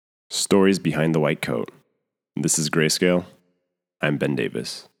Stories behind the white coat. This is Grayscale. I'm Ben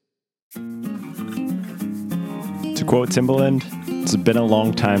Davis. To quote Timbaland, it's been a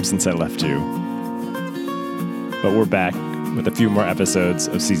long time since I left you. But we're back with a few more episodes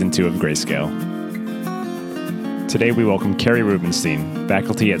of Season 2 of Grayscale. Today we welcome Carrie Rubenstein,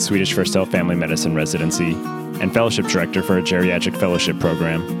 faculty at Swedish Förstell Family Medicine Residency and Fellowship Director for a Geriatric Fellowship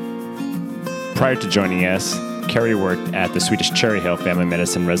Program. Prior to joining us, Carrie worked at the Swedish Cherry Hill Family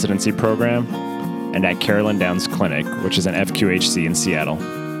Medicine Residency Program and at Carolyn Downs Clinic, which is an FQHC in Seattle.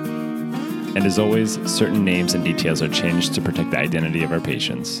 And as always, certain names and details are changed to protect the identity of our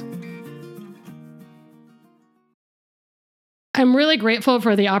patients. I'm really grateful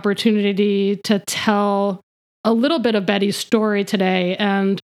for the opportunity to tell a little bit of Betty's story today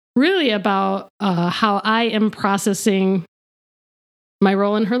and really about how I am processing my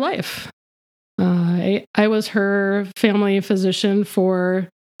role in her life. I was her family physician for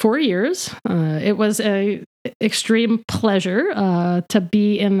 4 years. It was an extreme pleasure to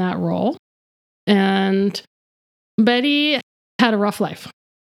be in that role. And Betty had a rough life.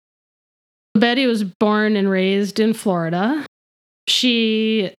 Betty was born and raised in Florida.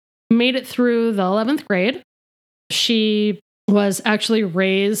 She made it through the 11th grade. She was actually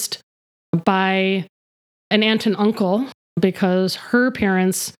raised by an aunt and uncle because her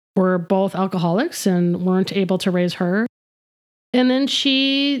parents were both alcoholics and weren't able to raise her. And then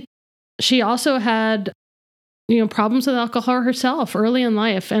she also had, problems with alcohol herself early in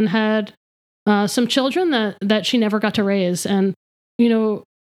life and had some children that she never got to raise. And, the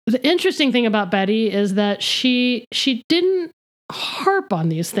interesting thing about Betty is that she didn't harp on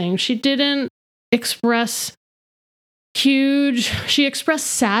these things. She didn't express she expressed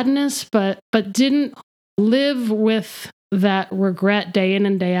sadness, but didn't live with that regret day in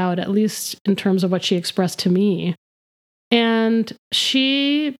and day out, at least in terms of what she expressed to me. And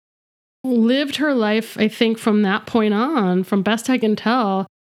she lived her life, I think, from that point on, from best I can tell,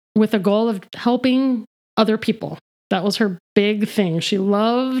 with a goal of helping other people. That was her big thing. She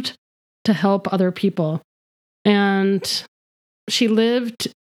loved to help other people. And she lived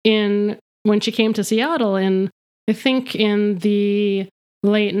when she came to Seattle I think in the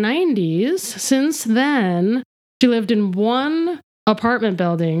late 90s. Since then, she lived in one apartment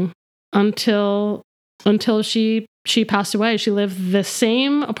building until she passed away. She lived the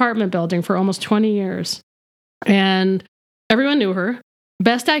same apartment building for almost 20 years. And everyone knew her.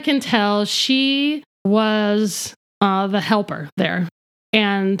 Best I can tell, she was the helper there.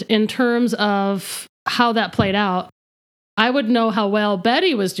 And in terms of how that played out, I would know how well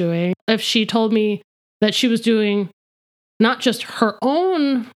Betty was doing if she told me that she was doing not just her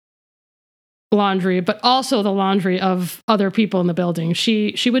own laundry, but also the laundry of other people in the building.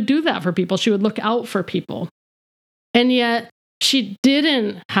 She would do that for people. She would look out for people. And yet she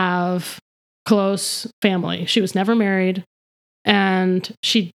didn't have close family. She was never married. And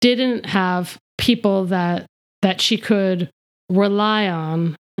she didn't have people that she could rely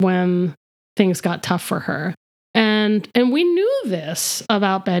on when things got tough for her. And we knew this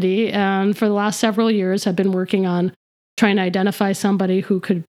about Betty, and for the last several years have been working on trying to identify somebody who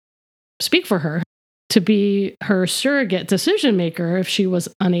could speak for her, to be her surrogate decision maker if she was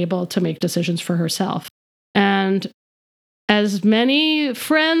unable to make decisions for herself. And as many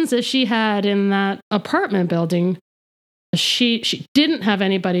friends as she had in that apartment building, she didn't have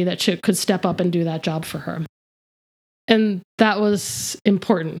anybody that could step up and do that job for her. And that was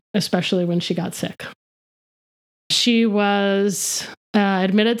important, especially when she got sick. She was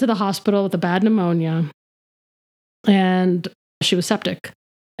admitted to the hospital with a bad pneumonia, and she was septic.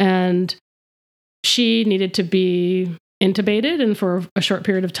 And she needed to be intubated, and for a short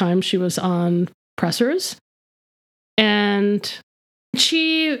period of time, she was on pressors. And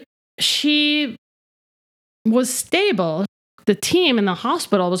she was stable. The team in the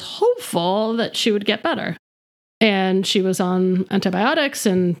hospital was hopeful that she would get better. And she was on antibiotics,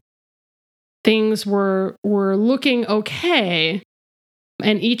 and things were looking okay.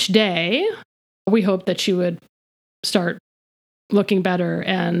 And each day, we hoped that she would start looking better.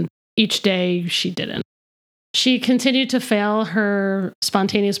 And each day, she didn't. She continued to fail her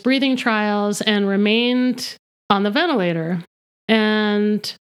spontaneous breathing trials and remained on the ventilator.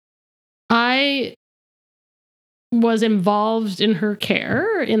 And I was involved in her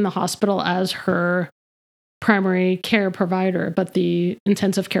care in the hospital as her primary care provider, but the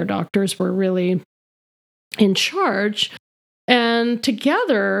intensive care doctors were really in charge. And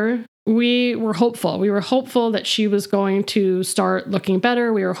together, we were hopeful. We were hopeful that she was going to start looking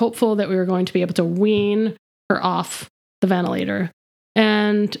better. We were hopeful that we were going to be able to wean her off the ventilator.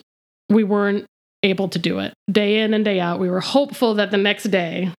 And we weren't able to do it. Day in and day out, we were hopeful that the next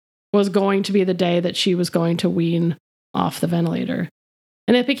day was going to be the day that she was going to wean off the ventilator.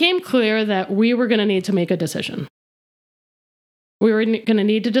 And it became clear that we were going to need to make a decision. We were going to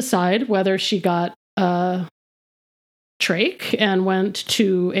need to decide whether she got a trach and went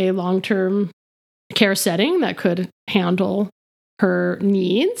to a long-term care setting that could handle her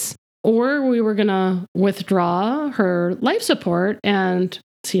needs, or we were going to withdraw her life support and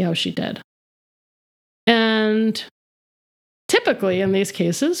see how she did. And typically in these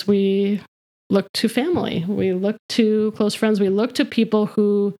cases, we look to family. We look to close friends. We look to people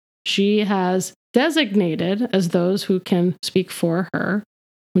who she has designated as those who can speak for her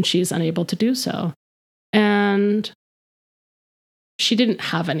when she's unable to do so. And she didn't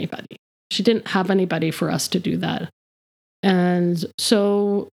have anybody. She didn't have anybody for us to do that. And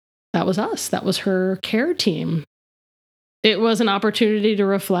so that was us. That was her care team. It was an opportunity to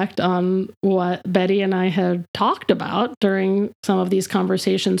reflect on what Betty and I had talked about during some of these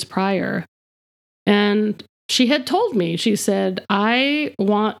conversations prior. And she had told me, she said, I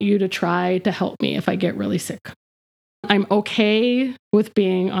want you to try to help me if I get really sick. I'm okay with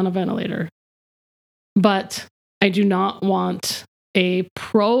being on a ventilator, but I do not want a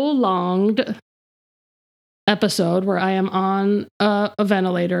prolonged episode where I am on a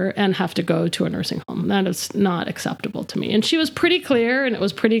ventilator and have to go to a nursing home. That is not acceptable to me. And she was pretty clear, and it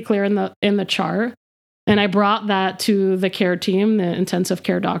was pretty clear in the chart. And I brought that to the care team, the intensive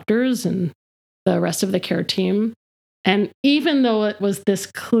care doctors and the rest of the care team. And even though it was this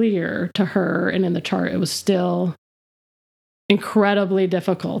clear to her and in the chart, it was still incredibly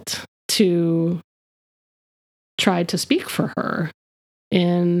difficult to try to speak for her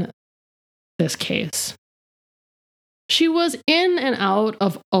in this case. She was in and out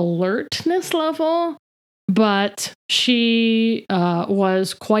of alertness level, but she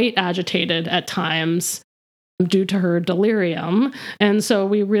was quite agitated at times due to her delirium. And so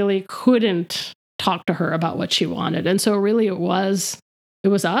we really couldn't talk to her about what she wanted. And so really it was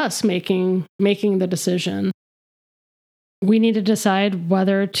us making the decision. We need to decide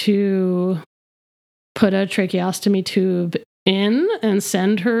whether to put a tracheostomy tube in and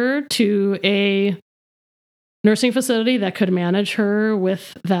send her to a nursing facility that could manage her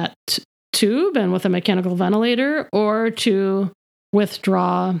with that tube and with a mechanical ventilator, or to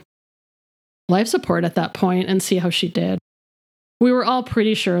withdraw life support at that point and see how she did. We were all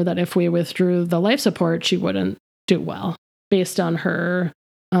pretty sure that if we withdrew the life support, she wouldn't do well based on her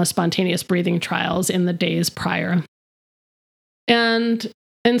spontaneous breathing trials in the days prior. And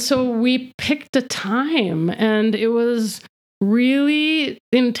so we picked a time, and it was really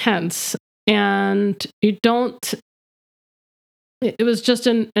intense. And it was just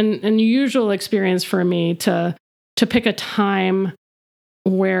an unusual experience for me to pick a time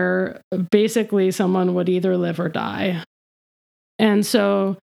where basically someone would either live or die. And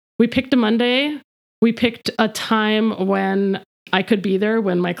so we picked a Monday. We picked a time when I could be there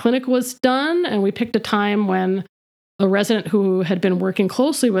when my clinic was done. And we picked a time when a resident who had been working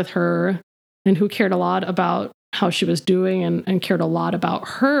closely with her and who cared a lot about how she was doing and cared a lot about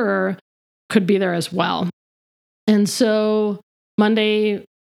her could be there as well. And so Monday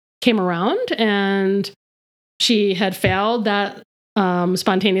came around, and she had failed that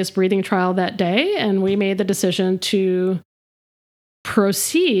spontaneous breathing trial that day, and we made the decision to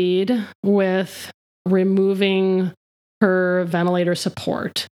proceed with removing her ventilator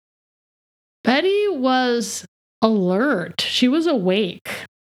support. Betty was alert. She was awake.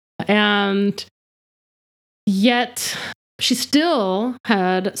 And yet she still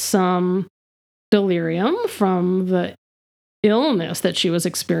had some delirium from the illness that she was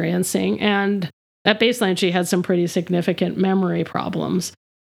experiencing. And at baseline, she had some pretty significant memory problems.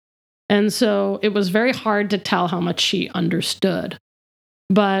 And so it was very hard to tell how much she understood.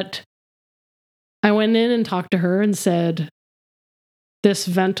 But I went in and talked to her and said, this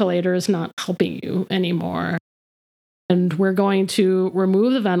ventilator is not helping you anymore. And we're going to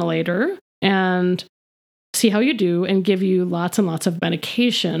remove the ventilator and see how you do and give you lots and lots of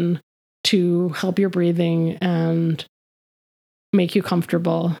medication to help your breathing and make you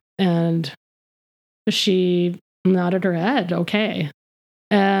comfortable. And she nodded her head, okay.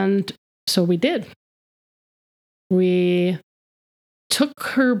 And so we did. We took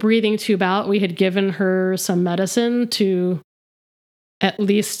her breathing tube out. We had given her some medicine to at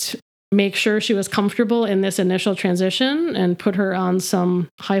least make sure she was comfortable in this initial transition, and put her on some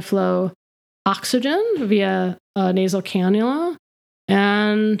high flow oxygen via a nasal cannula.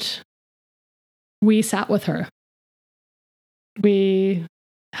 And we sat with her. We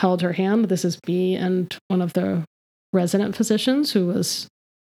held her hand. This is me and one of the resident physicians who was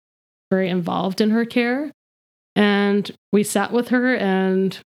very involved in her care. And we sat with her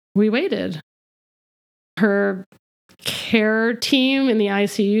and we waited. Her care team in the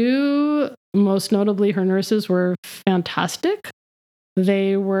ICU, most notably her nurses, were fantastic.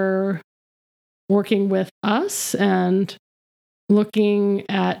 They were working with us and looking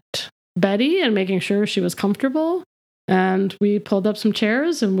at Betty and making sure she was comfortable. And we pulled up some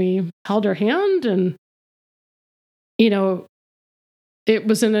chairs and we held her hand. And, it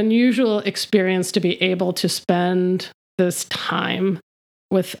was an unusual experience to be able to spend this time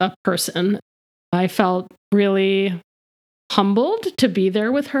with a person. I felt really humbled to be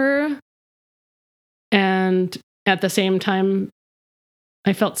there with her. And at the same time,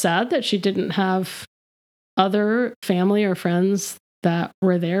 I felt sad that she didn't have other family or friends that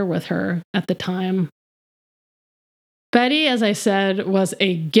were there with her at the time. Betty, as I said, was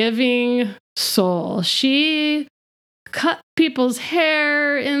a giving soul. She cut people's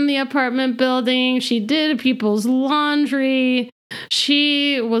hair in the apartment building. She did people's laundry.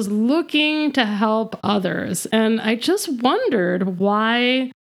 She was looking to help others. And I just wondered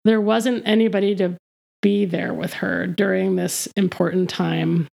why there wasn't anybody to be there with her during this important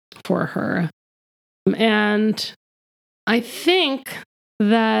time for her. And I think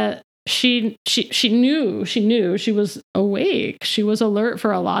that she knew she was awake. She was alert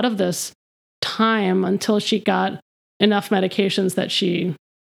for a lot of this time until she got enough medications that she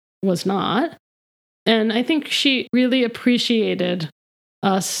was not. And I think she really appreciated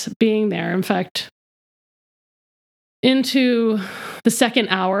us being there. In fact, into the second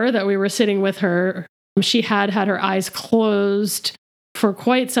hour that we were sitting with her, she had her eyes closed for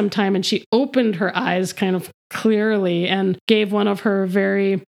quite some time, and she opened her eyes kind of clearly and gave one of her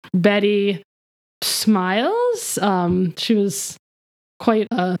very Betty smiles. She was quite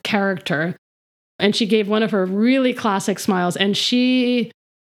a character. And she gave one of her really classic smiles. And she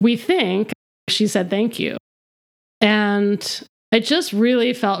said, "Thank you." And I just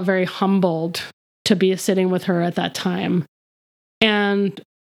really felt very humbled to be sitting with her at that time. And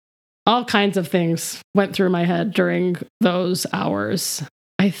all kinds of things went through my head during those hours.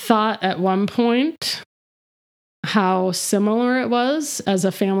 I thought at one point how similar it was as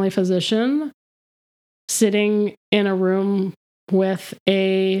a family physician sitting in a room with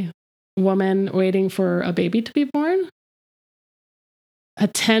a woman waiting for a baby to be born,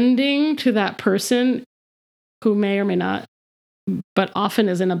 attending to that person who may or may not, but often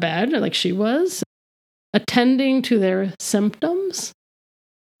is in a bed like she was, attending to their symptoms,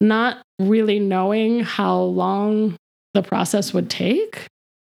 not really knowing how long the process would take.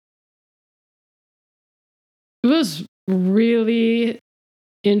 It was really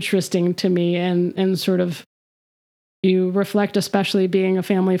interesting to me, and sort of you reflect, especially being a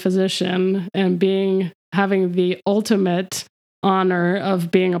family physician and having the ultimate honor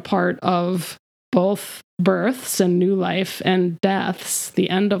of being a part of both births and new life and deaths, the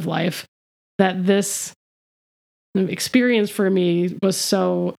end of life, that this experience for me was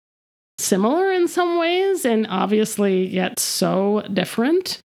so similar in some ways and obviously yet so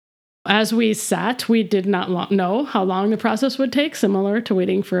different. As we sat, we did not know how long the process would take, similar to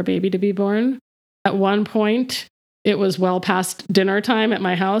waiting for a baby to be born. At one point, it was well past dinner time at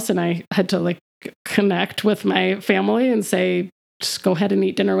my house, and I had to connect with my family and say, just go ahead and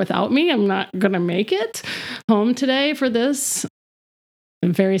eat dinner without me. I'm not going to make it home today for this. A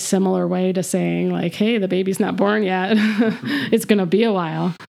very similar way to saying, hey, the baby's not born yet. It's going to be a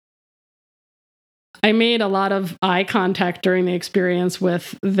while. I made a lot of eye contact during the experience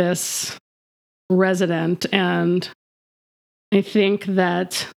with this resident, and I think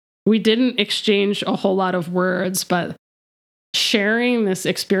that we didn't exchange a whole lot of words, but sharing this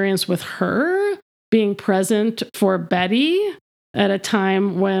experience with her, being present for Betty at a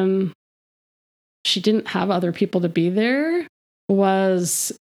time when she didn't have other people to be there,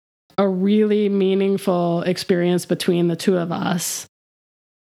 was a really meaningful experience between the two of us.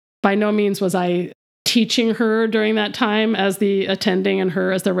 By no means was I teaching her during that time as the attending and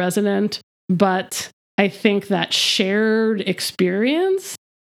her as the resident, but I think that shared experience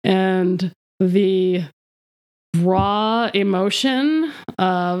and the raw emotion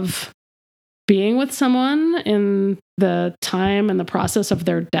of being with someone in the time and the process of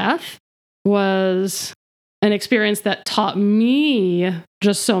their death was an experience that taught me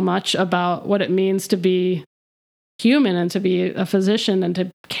just so much about what it means to be human and to be a physician and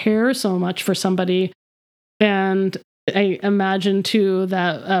to care so much for somebody. And I imagine too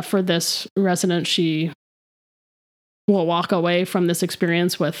that for this resident, she will walk away from this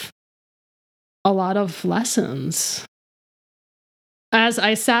experience with a lot of lessons. As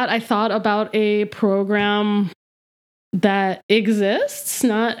I sat, I thought about a program that exists,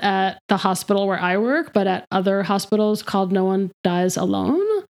 not at the hospital where I work, but at other hospitals, called No One Dies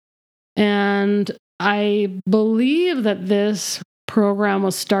Alone. And I believe that this program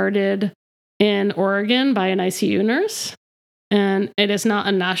was started in Oregon by an ICU nurse. And it is not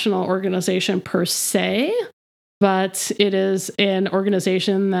a national organization per se, but it is an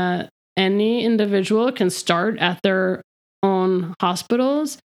organization that any individual can start at their own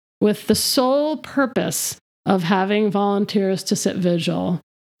hospitals with the sole purpose of having volunteers to sit vigil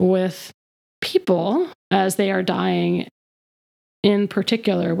with people as they are dying, in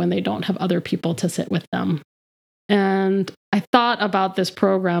particular when they don't have other people to sit with them. And I thought about this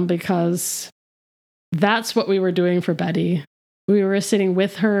program because that's what we were doing for Betty. We were sitting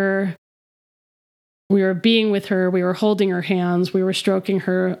with her. We were being with her. We were holding her hands. We were stroking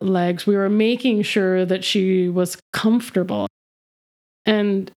her legs. We were making sure that she was comfortable.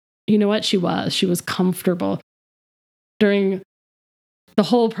 And you know what? She was comfortable. During the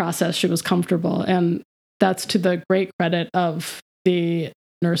whole process, she was comfortable. And that's to the great credit of the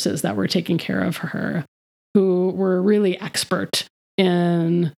nurses that were taking care of her, who were really expert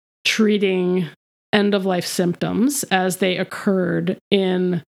in treating end-of-life symptoms as they occurred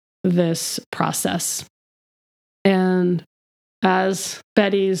in this process. And as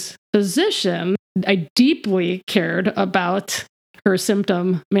Betty's physician, I deeply cared about her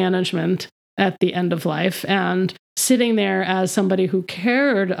symptom management at the end of life. And sitting there as somebody who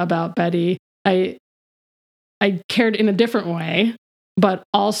cared about Betty, I cared in a different way, but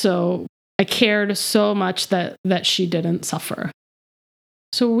also I cared so much that she didn't suffer.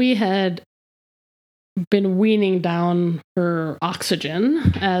 So we had been weaning down her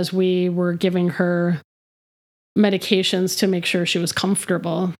oxygen as we were giving her medications to make sure she was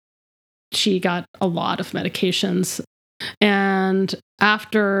comfortable. She got a lot of medications. And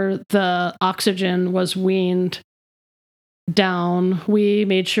after the oxygen was weaned down, we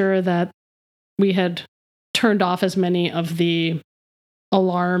made sure that we had turned off as many of the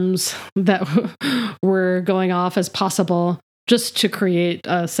alarms that were going off as possible, just to create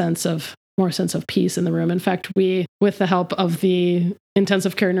a more sense of peace in the room. In fact, we, with the help of the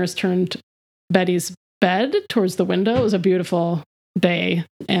intensive care nurse, turned Betty's bed towards the window. It was a beautiful day,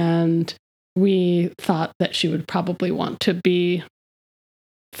 and we thought that she would probably want to be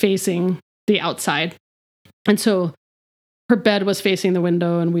facing the outside. And so her bed was facing the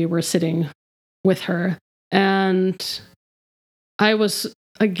window, and we were sitting with her. And I was,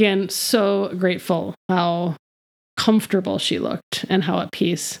 again, so grateful how comfortable she looked and how at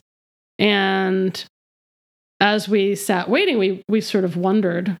peace. And as we sat waiting, we sort of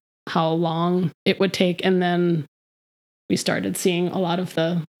wondered how long it would take. And then we started seeing a lot of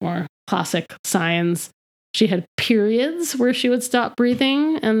the more classic signs. She had periods where she would stop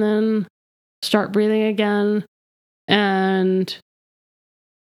breathing and then start breathing again. And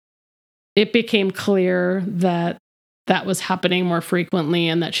it became clear that that was happening more frequently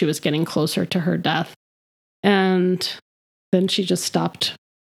and that she was getting closer to her death. And then she just stopped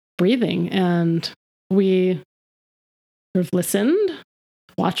breathing, and we sort of listened,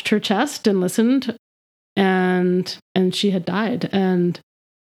 watched her chest and listened, and she had died. And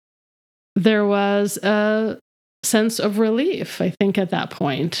there was a sense of relief, I think, at that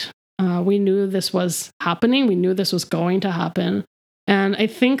point. We knew this was happening. We knew this was going to happen. And I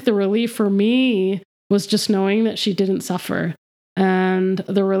think the relief for me was just knowing that she didn't suffer. And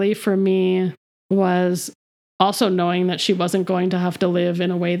the relief for me was also knowing that she wasn't going to have to live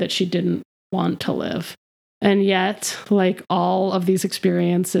in a way that she didn't want to live. And yet, like all of these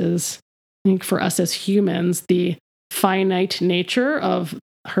experiences, I think for us as humans, the finite nature of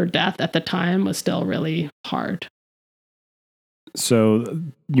her death at the time was still really hard. So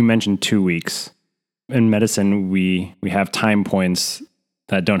you mentioned 2 weeks. In medicine, we have time points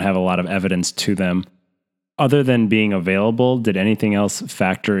that don't have a lot of evidence to them. Other than being available, did anything else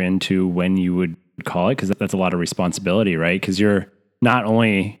factor into when you would call it? Because that's a lot of responsibility, right? Because you're not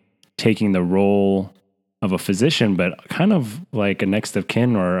only taking the role of a physician, but kind of like a next of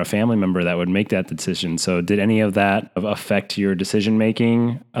kin or a family member that would make that decision. So did any of that affect your decision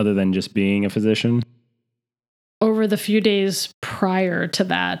making other than just being a physician? Over the few days prior to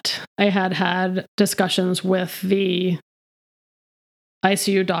that, I had discussions with the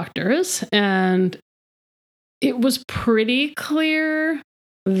ICU doctors, and it was pretty clear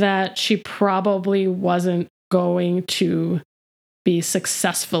that she probably wasn't going to be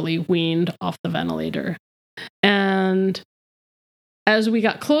successfully weaned off the ventilator. And as we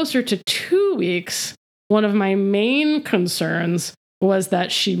got closer to 2 weeks, one of my main concerns was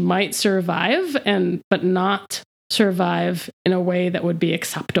that she might survive, but not survive in a way that would be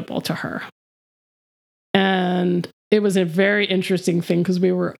acceptable to her. And it was a very interesting thing because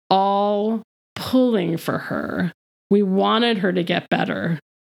we were all pulling for her. We wanted her to get better.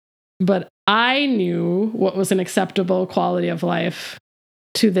 But I knew what was an acceptable quality of life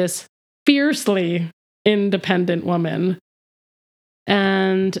to this fiercely independent woman.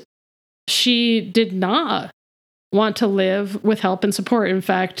 And she did not want to live with help and support. In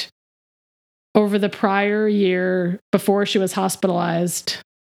fact, over the prior year before she was hospitalized,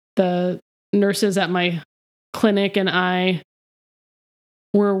 the nurses at my clinic and I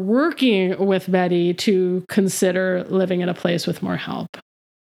were working with Betty to consider living in a place with more help.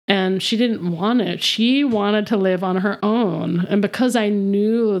 And she didn't want it. She wanted to live on her own. And because I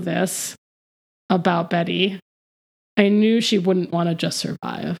knew this about Betty, I knew she wouldn't want to just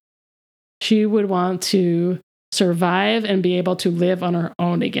survive. She would want to survive and be able to live on her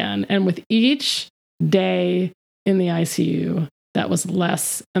own again. And with each day in the ICU, that was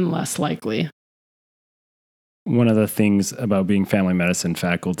less and less likely. One of the things about being family medicine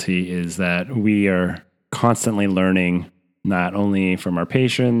faculty is that we are constantly learning, not only from our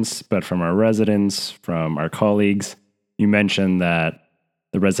patients, but from our residents, from our colleagues. You mentioned that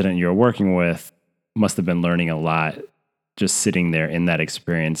the resident you're working with must have been learning a lot just sitting there in that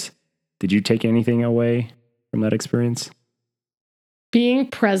experience. Did you take anything away from that experience? Being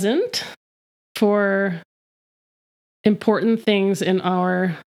present for important things in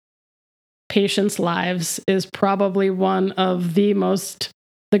our patients' lives is probably one of the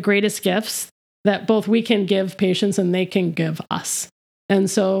greatest gifts that both we can give patients and they can give us. And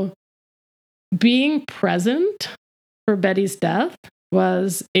so being present for Betty's death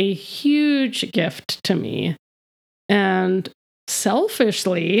was a huge gift to me. And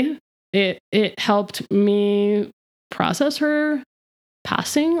selfishly, it helped me process her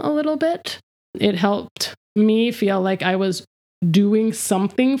passing a little bit. It helped me feel like I was doing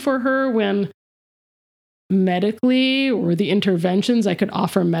something for her when medically or the interventions I could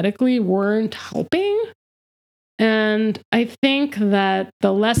offer medically weren't helping. And I think that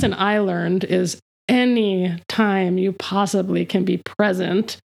the lesson I learned is any time you possibly can be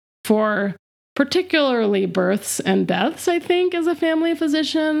present for particularly births and deaths, I think, as a family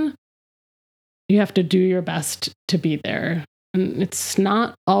physician, you have to do your best to be there. And it's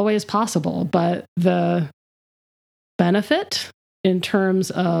not always possible, but the benefit in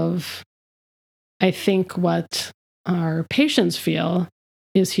terms of, I think, what our patients feel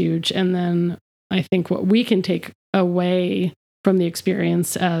is huge. And then I think what we can take away from the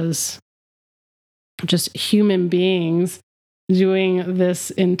experience as just human beings doing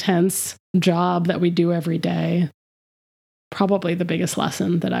this intense job that we do every day, probably the biggest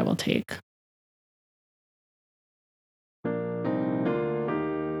lesson that I will take.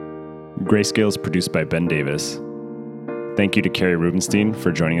 Grayscale is produced by Ben Davis. Thank you to Carrie Rubenstein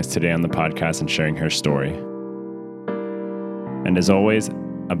for joining us today on the podcast and sharing her story. And as always,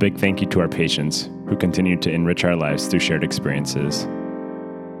 a big thank you to our patients who continue to enrich our lives through shared experiences.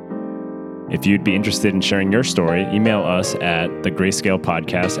 If you'd be interested in sharing your story, email us at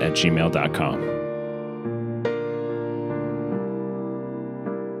thegrayscalepodcast@gmail.com.